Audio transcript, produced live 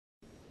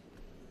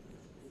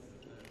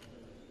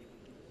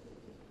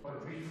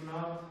Dr.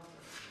 Vishwanath,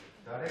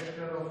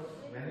 Director of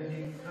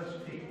Managing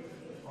Trustee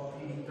of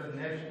the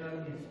International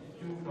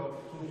Institute of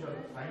Social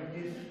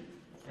Sciences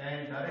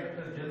and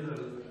Director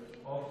General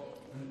of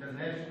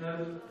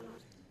International.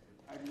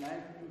 I'd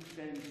like to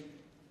extend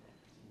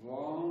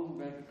warm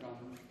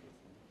welcome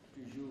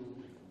to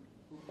you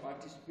who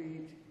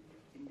participate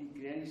in the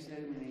grand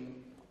ceremony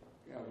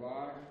to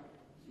award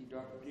the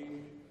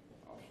Doctorate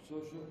of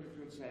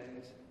SocioPolitical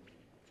Science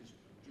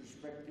to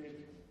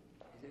respected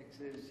His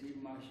Excellency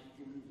Master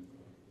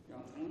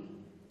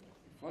Jong,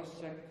 the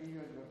first Secretary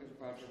of the Workers'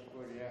 Party of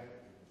Korea,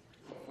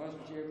 the first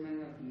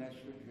Chairman of the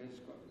National Defense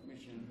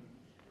Commission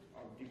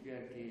of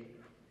DPRK,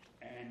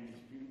 and the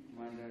Supreme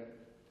Commander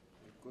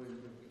of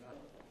Korean People.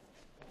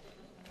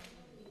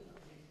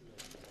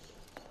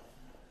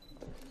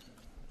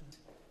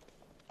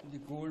 The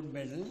gold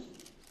medal.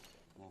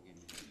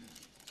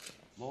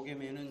 목에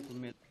매는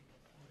금메달.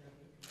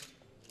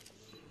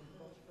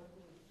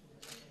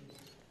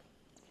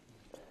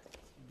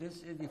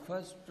 This is the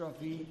first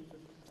trophy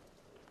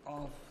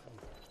of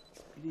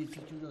the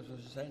Institute of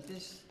Social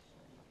Sciences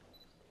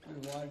to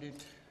award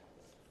it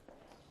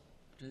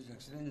to His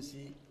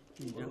Excellency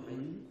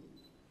Jong.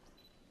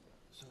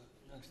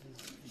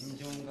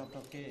 김정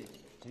각하께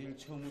제일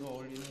처음으로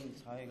올리는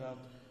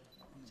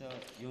사회과학자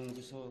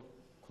연구소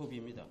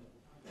컵입니다.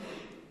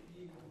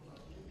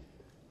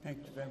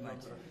 Thank you very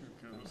much.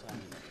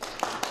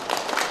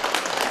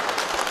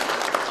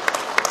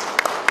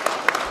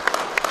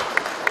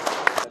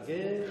 La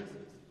guerre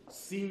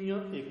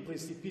signe et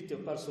précipite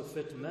par ce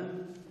fait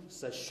même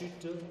sa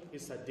chute et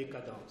sa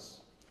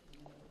décadence.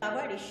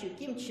 Товарищу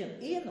Ким Чен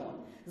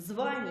Ыну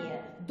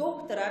звание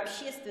доктора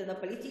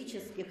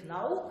общественно-политических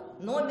наук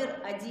 №1.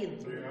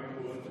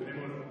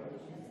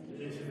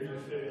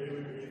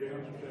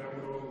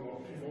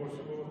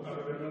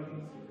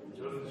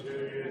 전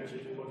세계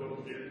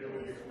지식보도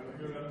인류의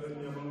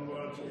강렬했던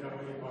여망과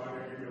지향의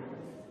발행이며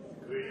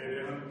그에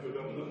대한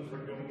끝없는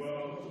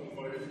설명과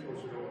공부의